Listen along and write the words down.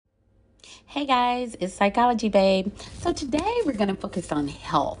Hey guys, it's Psychology Babe. So today we're going to focus on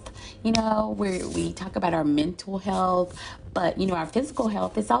health. We talk about our mental health, but our physical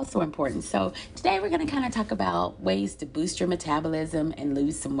health is also important. So today we're going to kind of talk about ways to boost your metabolism and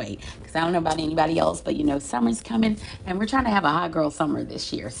lose some weight. Because I don't know about anybody else, but summer's coming and we're trying to have a hot girl summer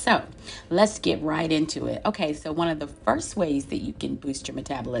this year. So let's get right into it. Okay, so one of the first ways that you can boost your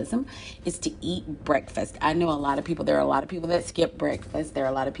metabolism is to eat breakfast. I know there are a lot of people that skip breakfast. There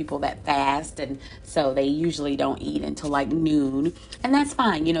are a lot of people that fast, and so they usually don't eat until like noon, and that's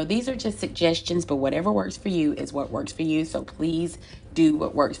fine. These are just suggestions, but whatever works for you is what works for you. So please do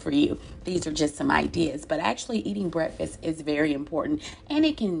what works for you. These are just some ideas, but actually eating breakfast is very important, and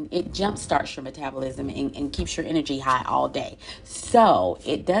it jump starts your metabolism and keeps your energy high all day. So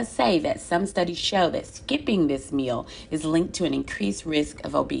it does say that some studies show that skipping this meal is linked to an increased risk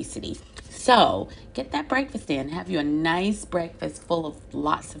of obesity. So get that breakfast in. Have you a nice breakfast full of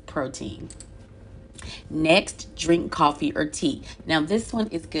lots of protein. Next, drink coffee or tea. Now, this one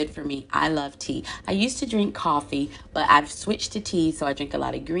is good for me. I love tea. I used to drink coffee, but I've switched to tea. So I drink a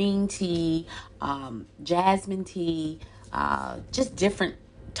lot of green tea, jasmine tea, just different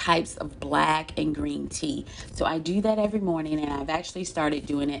types of black and green tea. So I do that every morning, and I've actually started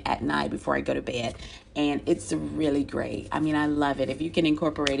doing it at night before I go to bed. And it's really great. I mean, I love it. If you can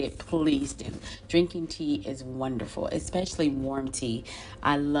incorporate it, please do. Drinking tea is wonderful, especially warm tea.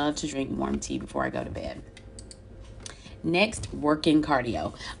 I love to drink warm tea before I go to bed. Next, working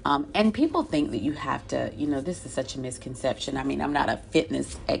cardio. And people think that you have to, this is such a misconception. I mean, I'm not a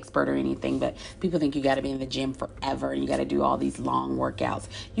fitness expert or anything, but people think you got to be in the gym forever and you got to do all these long workouts.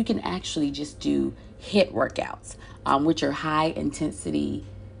 You can actually just do HIIT workouts, which are high intensity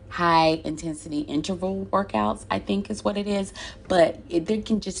interval workouts, I think is what it is. But there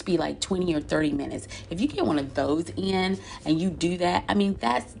can just be like 20 or 30 minutes. If you get one of those in and you do that, I mean,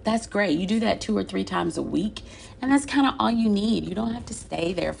 that's great. You do that 2 or 3 times a week, and that's kind of all you need. You don't have to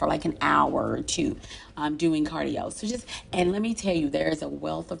stay there for like an hour or two doing cardio. And let me tell you, there is a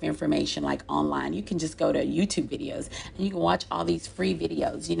wealth of information like online. You can just go to YouTube videos and you can watch all these free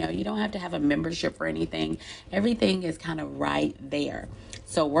videos. You don't have to have a membership or anything. Everything is kind of right there.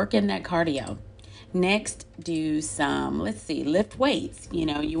 So work in that cardio. Next, do some, lift weights.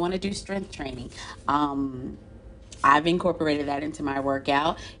 You want to do strength training. I've incorporated that into my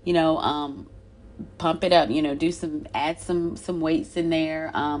workout. Pump it up, add some weights in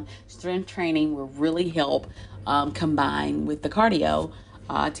there. Strength training will really help combine with the cardio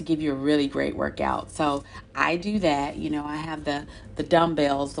to give you a really great workout. So I do that. I have the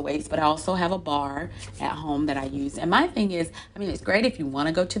dumbbells, the weights, but I also have a bar at home that I use. And my thing is, it's great if you want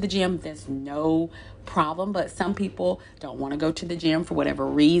to go to the gym. There's no problem, but some people don't want to go to the gym for whatever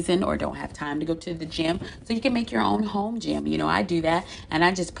reason or don't have time to go to the gym. So you can make your own home gym. I do that, and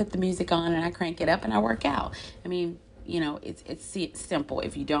I just put the music on and I crank it up and I work out. It's simple.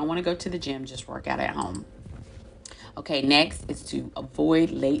 If you don't want to go to the gym, just work out at home. Okay, next is to avoid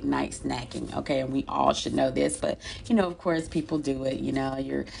late night snacking. Okay, and we all should know this, but of course, people do it.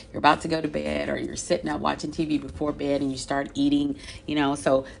 You're about to go to bed, or you're sitting up watching TV before bed, and you start eating.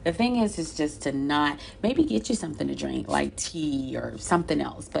 So the thing is just to not maybe get you something to drink like tea or something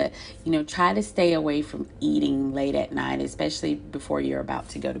else, but try to stay away from eating late at night, especially before you're about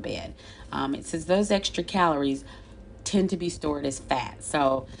to go to bed. It says those extra calories tend to be stored as fat,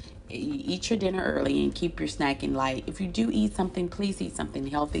 so you eat your dinner early and keep your snacking light. If you do eat something, please eat something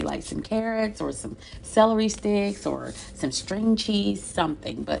healthy like some carrots or some celery sticks or some string cheese,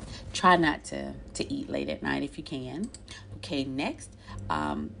 something. But try not to eat late at night if you can. Okay, next,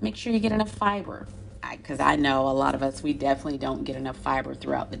 make sure you get enough fiber. Because I know a lot of us, we definitely don't get enough fiber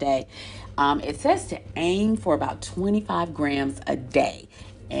throughout the day. It says to aim for about 25 grams a day.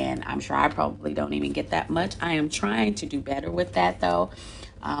 And I'm sure I probably don't even get that much. I am trying to do better with that, though.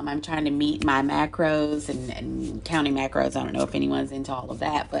 I'm trying to meet my macros and counting macros. I don't know if anyone's into all of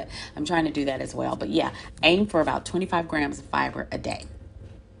that, but I'm trying to do that as well. But yeah, aim for about 25 grams of fiber a day.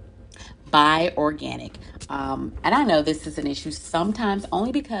 Buy organic. And I know this is an issue sometimes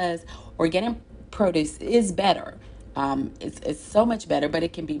only because organic produce is better. It's so much better, but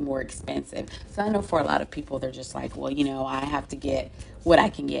it can be more expensive. So I know for a lot of people, they're just like, well, I have to get what I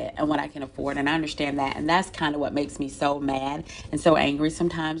can get and what I can afford. And I understand that. And that's kind of what makes me so mad and so angry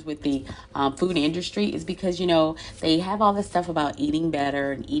sometimes with the food industry is because, they have all this stuff about eating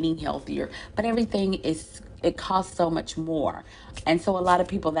better and eating healthier, but it costs so much more. And so a lot of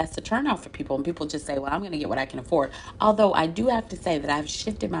people, that's the turnoff for people. And people just say, well, I'm going to get what I can afford. Although I do have to say that I've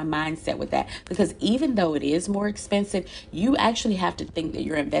shifted my mindset with that, because even though it is more expensive, you actually have to think that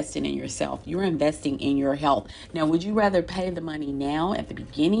you're investing in yourself. You're investing in your health. Now, would you rather pay the money now at the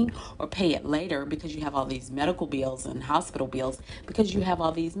beginning or pay it later because you have all these medical bills and hospital bills because you have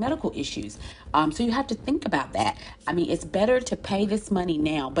all these medical issues? So you have to think about that. I mean, it's better to pay this money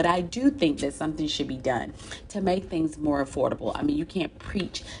now, but I do think that something should be done to make things more affordable. I mean, you can't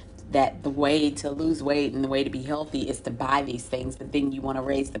preach that the way to lose weight and the way to be healthy is to buy these things, but then you want to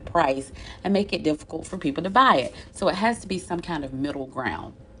raise the price and make it difficult for people to buy it. So it has to be some kind of middle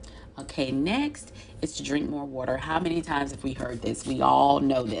ground. Okay, next is to drink more water. How many times have we heard this? We all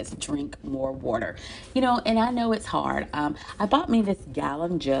know this. Drink more water. And I know it's hard. I bought me this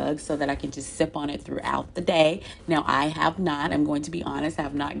gallon jug so that I can just sip on it throughout the day. Now, I have not, I'm going to be honest, I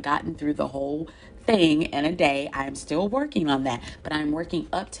have not gotten through the whole thing in a day. I'm still working on that, but I'm working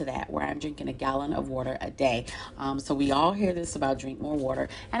up to that where I'm drinking a gallon of water a day. So we all hear this about drink more water,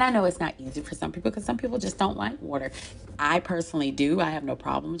 and I know it's not easy for some people because some people just don't like water. I personally do. I have no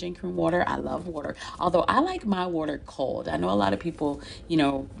problem drinking water. I love water, although I like my water cold. I know a lot of people,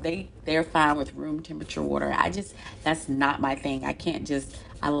 they're fine with room temperature water. That's not my thing.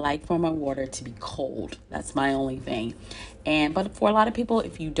 I like for my water to be cold. That's my only thing. But for a lot of people,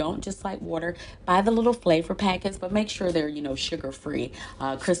 if you don't just like water, buy the little flavor packets, but make sure they're, sugar free,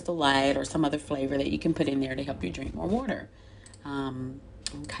 Crystal Light or some other flavor that you can put in there to help you drink more water.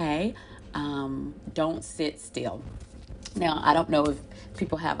 Okay. Don't sit still. Now, I don't know if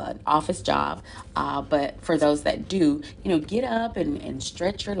people have an office job, but for those that do, get up and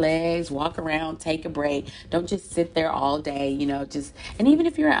stretch your legs, walk around, take a break. Don't just sit there all day, and even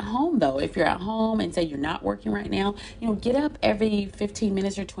if you're at home, though, if you're at home and say you're not working right now, get up every 15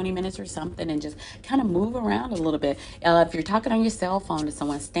 minutes or 20 minutes or something and just kind of move around a little bit. If you're talking on your cell phone to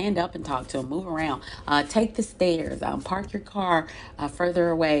someone, stand up and talk to them, move around, take the stairs, park your car further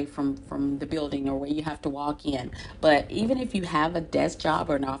away from the building or where you have to walk in. But even if you have a desk job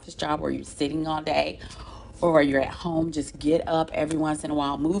or an office job where you're sitting all day or you're at home, just get up every once in a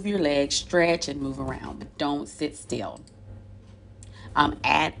while, move your legs, stretch, and move around. But don't sit still.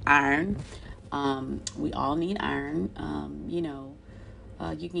 Add iron. We all need iron.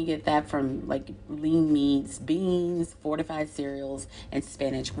 You can get that from like lean meats, beans, fortified cereals, and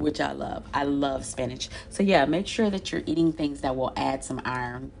spinach, which I love. I love spinach. So yeah, make sure that you're eating things that will add some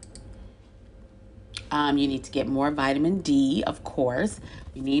iron. You need to get more vitamin D, of course.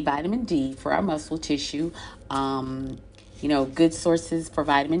 We need vitamin D for our muscle tissue. Good sources for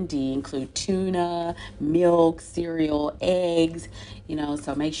vitamin D include tuna, milk, cereal, eggs,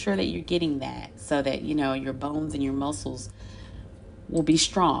 so make sure that you're getting that so that, your bones and your muscles will be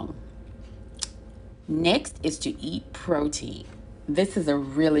strong. Next is to eat protein. This is a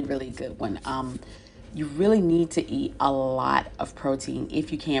really, really good one. You really need to eat a lot of protein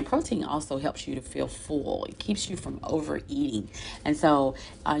if you can. Protein also helps you to feel full. It keeps you from overeating. And so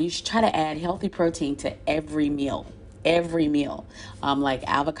you should try to add healthy protein to every meal. Like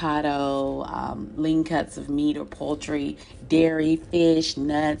avocado, lean cuts of meat or poultry, dairy, fish,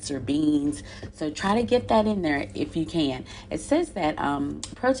 nuts, or beans. So try to get that in there if you can. It says that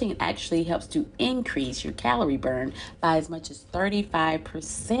protein actually helps to increase your calorie burn by as much as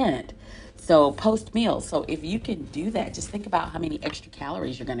 35%. So post meal. So if you can do that, just think about how many extra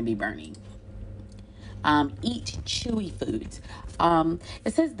calories you're going to be burning. Eat chewy foods.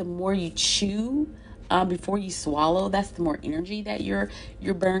 It says the more you chew before you swallow, that's the more energy that you're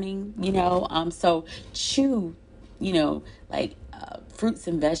burning. So chew. Like fruits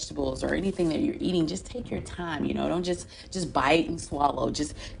and vegetables or anything that you're eating. Just take your time. Don't just bite and swallow.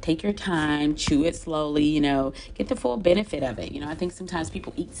 Just take your time, chew it slowly. Get the full benefit of it. I think sometimes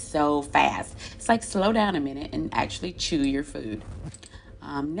people eat so fast. It's like slow down a minute and actually chew your food.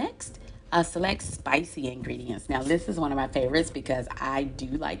 Next, select spicy ingredients. Now, this is one of my favorites because I do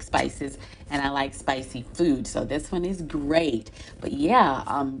like spices and I like spicy food. So this one is great. But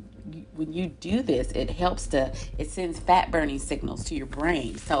yeah, when you do this, it sends fat burning signals to your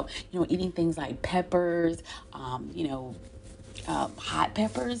brain. So, eating things like peppers, hot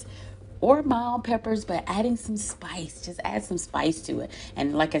peppers, or mild peppers, but adding some spice. Just add some spice to it.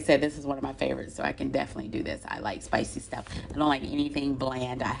 And like I said, this is one of my favorites, so I can definitely do this. I like spicy stuff. I don't like anything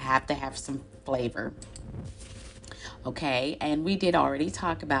bland. I have to have some flavor. Okay, and we did already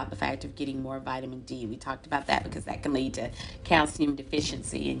talk about the fact of getting more vitamin D. We talked about that because that can lead to calcium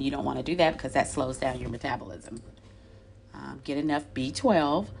deficiency, and you don't want to do that because that slows down your metabolism. Get enough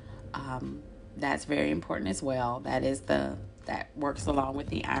B12. That's very important as well. That is the that works along with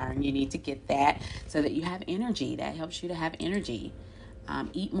the iron. You need to get that so that you have energy. That helps you to have energy.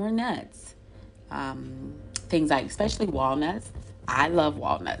 Eat more nuts. Things like, especially walnuts. I love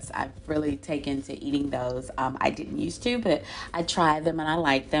walnuts. I've really taken to eating those. I didn't used to, but I tried them and I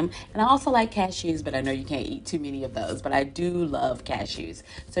like them. And I also like cashews, but I know you can't eat too many of those. But I do love cashews.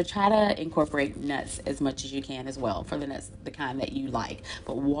 So try to incorporate nuts as much as you can as well, for the nuts, the kind that you like.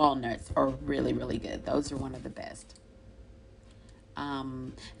 But walnuts are really, really good. Those are one of the best.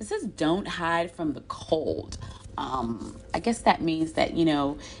 It says don't hide from the cold. I guess that means that,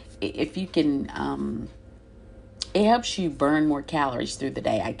 if you can, it helps you burn more calories through the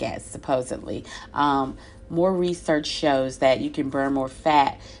day, I guess, supposedly. More research shows that you can burn more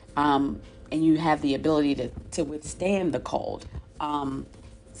fat, and you have the ability to withstand the cold.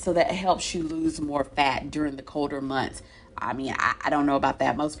 So that helps you lose more fat during the colder months. I mean, I don't know about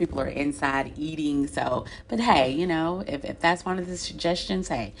that. Most people are inside eating. So, but hey, if that's one of the suggestions,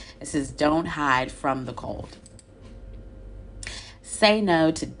 hey, it says don't hide from the cold. Say no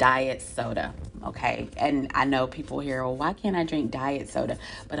to diet soda. Okay. And I know people hear, well, why can't I drink diet soda?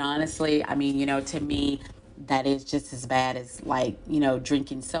 But honestly, I mean, to me, that is just as bad as, like,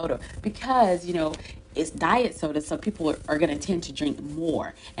 drinking soda, because, it's diet soda. So people are going to tend to drink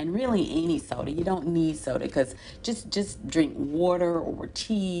more, and really any soda. You don't need soda, because just drink water or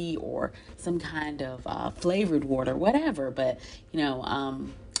tea or some kind of flavored water, whatever. But,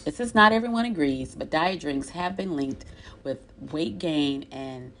 it's just not everyone agrees, but diet drinks have been linked with weight gain,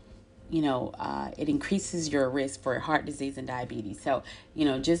 and it increases your risk for heart disease and diabetes. So,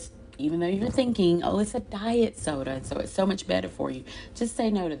 just even though you're thinking, oh, it's a diet soda, so it's so much better for you, just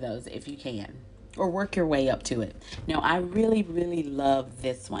say no to those if you can, or work your way up to it. Now, I really, really love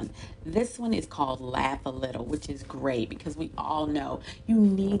this one. This one is called Laugh a Little, which is great because we all know you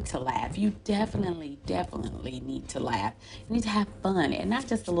need to laugh. You definitely, definitely need to laugh. You need to have fun, and not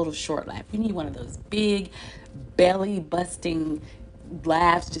just a little short laugh. You need one of those big, belly busting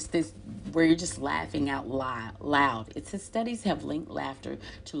laughs, just this, where you're just laughing out loud. It says studies have linked laughter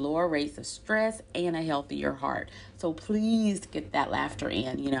to lower rates of stress and a healthier heart. So please get that laughter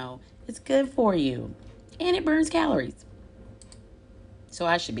in. It's good for you, and it burns calories. So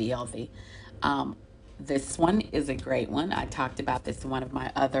I should be healthy. This one is a great one. I talked about this in one of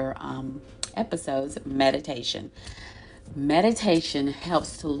my other episodes. Meditation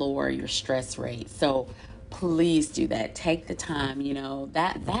helps to lower your stress rate. So please do that. Take the time.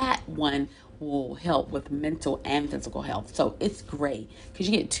 That one will help with mental and physical health. So it's great because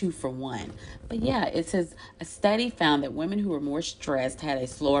you get two for one. But yeah, it says a study found that women who were more stressed had a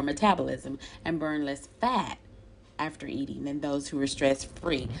slower metabolism and burned less fat after eating than those who were stress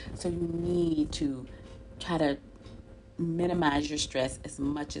free. So you need to try to minimize your stress as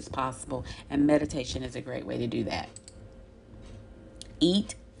much as possible, and meditation is a great way to do that.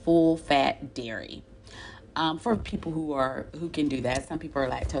 Eat full fat dairy. For people who can do that. Some people are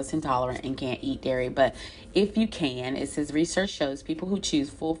lactose intolerant and can't eat dairy, but if you can, it says research shows people who choose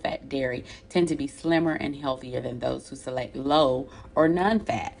full fat dairy tend to be slimmer and healthier than those who select low or none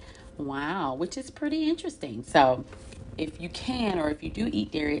fat. Wow, which is pretty interesting. So if you can, or if you do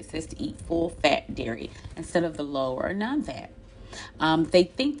eat dairy, it says to eat full fat dairy instead of the low or non fat. They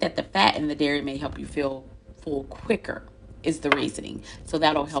think that the fat in the dairy may help you feel full quicker, is the reasoning. So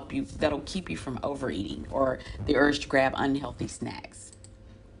that'll keep you from overeating or the urge to grab unhealthy snacks.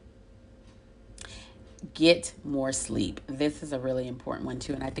 Get more sleep. This is a really important one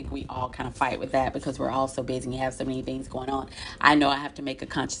too, and I think we all kind of fight with that because we're all so busy and have so many things going on. I know I have to make a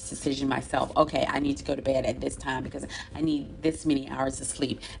conscious decision myself. Okay, I need to go to bed at this time because I need this many hours of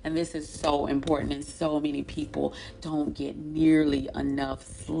sleep, and this is so important, and so many people don't get nearly enough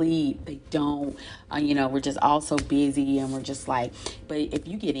sleep. They don't. We're just all so busy, and we're just like, but if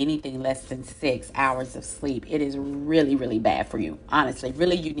you get anything less than 6 hours of sleep, it is really, really bad for you. Honestly,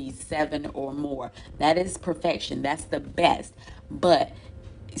 really, you need 7 or more. That is perfection. That's the best. But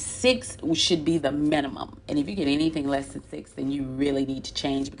 6 should be the minimum. And if you get anything less than 6, then you really need to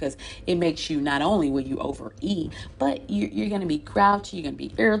change, because it makes you, not only will you overeat, but you're going to be grouchy, you're going to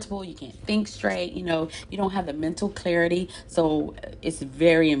be irritable, you can't think straight, you don't have the mental clarity. So it's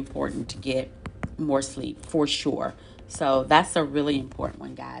very important to get more sleep for sure. So that's a really important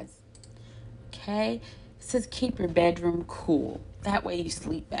one, guys. Okay. It says keep your bedroom cool. That way you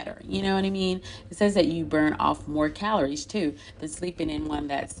sleep better. You know what I mean? It says that you burn off more calories too than sleeping in one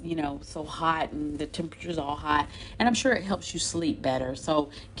that's, so hot and the temperature's all hot. And I'm sure it helps you sleep better.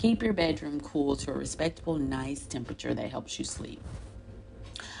 So keep your bedroom cool to a respectable, nice temperature that helps you sleep.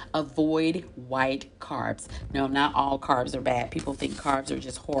 Avoid white carbs. No, not all carbs are bad. People think carbs are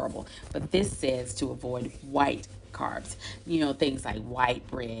just horrible. But this says to avoid white carbs. carbs. Things like white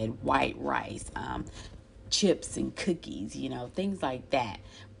bread, white rice, chips and cookies, things like that.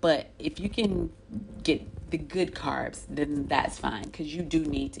 But if you can get the good carbs, then that's fine, because you do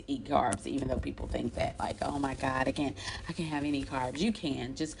need to eat carbs, even though people think that, like, oh my God, I can't have any carbs. You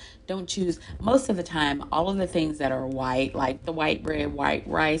can, just don't choose. Most of the time, all of the things that are white, like the white bread, white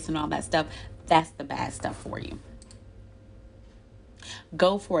rice, and all that stuff, that's the bad stuff for you.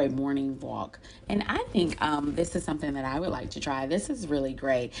 Go for a morning walk. And I think this is something that I would like to try. This is really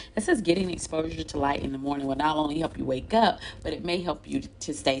great. It says getting exposure to light in the morning will not only help you wake up, but it may help you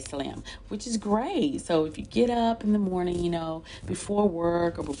to stay slim, which is great. So if you get up in the morning, before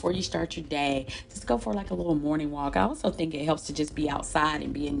work or before you start your day, just go for like a little morning walk. I also think it helps to just be outside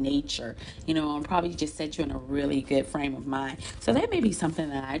and be in nature, and probably just set you in a really good frame of mind. So that may be something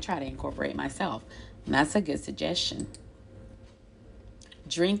that I try to incorporate myself. And that's a good suggestion.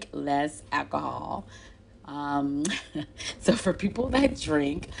 Drink less alcohol. Um, so for people that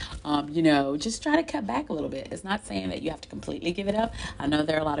drink, just try to cut back a little bit. It's not saying that you have to completely give it up. I know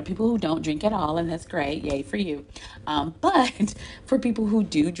there are a lot of people who don't drink at all, and that's great. Yay for you. But for people who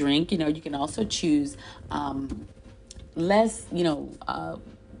do drink, you can also choose less,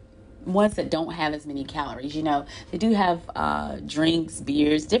 ones that don't have as many calories. They do have drinks,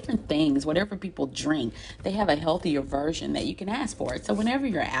 beers, different things, whatever people drink. They have a healthier version that you can ask for. So whenever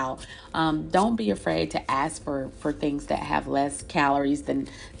you're out, don't be afraid to ask for things that have less calories than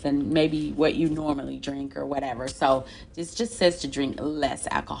maybe what you normally drink or whatever. So it just says to drink less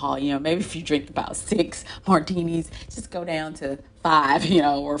alcohol. Maybe if you drink about 6 martinis, just go down to 5,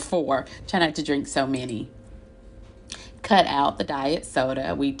 or 4. Try not to drink so many. Cut out the diet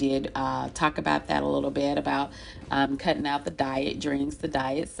soda. We did talk about that a little bit, about cutting out the diet drinks, the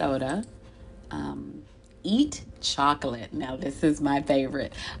diet soda. Um, Eat chocolate. Now, this is my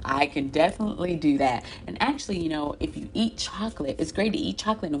favorite. I can definitely do that. And actually, if you eat chocolate, it's great to eat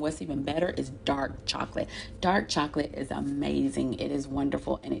chocolate. And what's even better is dark chocolate. Dark chocolate is amazing. It is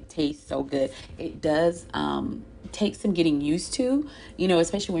wonderful, and it tastes so good. It does take some getting used to,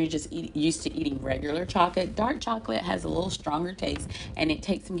 especially when you're just used to eating regular chocolate. Dark chocolate has a little stronger taste, and it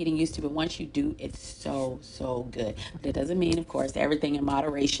takes some getting used to, but once you do, it's so, so good. But it doesn't mean, of course, everything in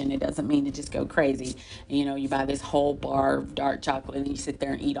moderation. It doesn't mean to just go crazy. You buy this whole bar of dark chocolate and you sit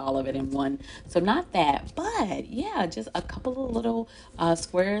there and eat all of it in one. So not that, but yeah, just a couple of little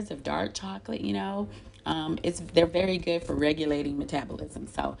squares of dark chocolate, they're very good for regulating metabolism.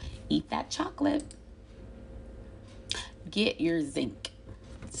 So eat that chocolate. Get your zinc.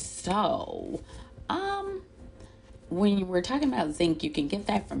 So, when we're talking about zinc, you can get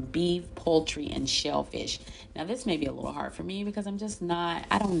that from beef, poultry, and shellfish. Now, this may be a little hard for me because I'm just not,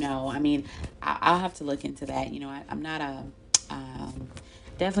 I don't know. I mean, I'll have to look into that. I'm not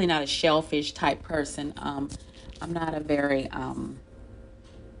definitely not a shellfish type person. I'm not a very, I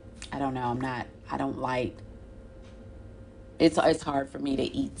don't know, I don't like, it's hard for me to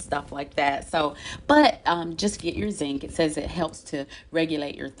eat stuff like that. So, but just get your zinc. It says it helps to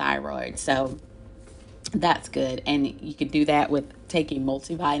regulate your thyroid. So that's good. And you can do that with taking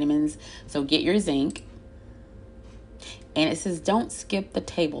multivitamins. So get your zinc. And it says don't skip the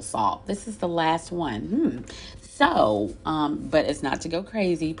table salt. This is the last one. So, but it's not to go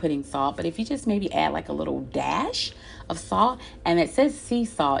crazy putting salt, but if you just maybe add like a little dash of salt, and it says sea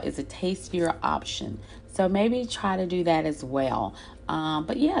salt is a tastier option. So maybe try to do that as well.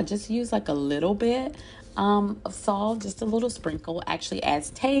 But yeah, just use like a little bit of salt, just a little sprinkle, actually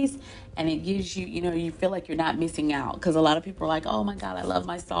adds taste, and it gives you, you feel like you're not missing out, because a lot of people are like, oh my God, I love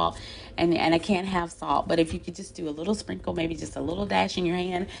my salt, and I can't have salt. But if you could just do a little sprinkle, maybe just a little dash in your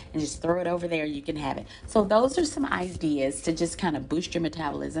hand, and just throw it over there, you can have it. So those are some ideas to just kind of boost your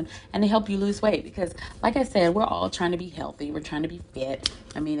metabolism and to help you lose weight, because like I said, we're all trying to be healthy, we're trying to be fit.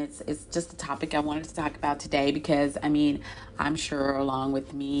 I mean, it's just a topic I wanted to talk about today, because I mean, I'm sure along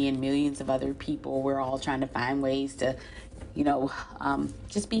with me and millions of other people, we're all trying to find ways to,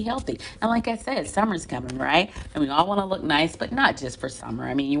 just be healthy. And like I said, summer's coming, right? And we all want to look nice, but not just for summer.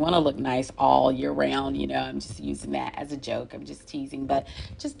 I mean, you want to look nice all year round. I'm just using that as a joke. I'm just teasing, but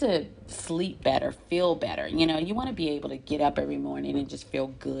just to sleep better, feel better. You want to be able to get up every morning and just feel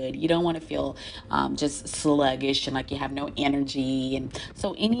good. You don't want to feel just sluggish and like you have no energy. And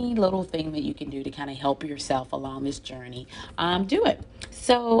so any little thing that you can do to kind of help yourself along this journey, do it.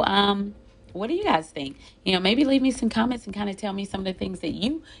 So, what do you guys think? Maybe leave me some comments and kind of tell me some of the things that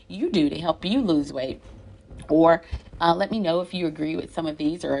you do to help you lose weight. Or let me know if you agree with some of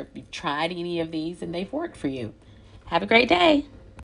these, or if you've tried any of these and they've worked for you. Have a great day.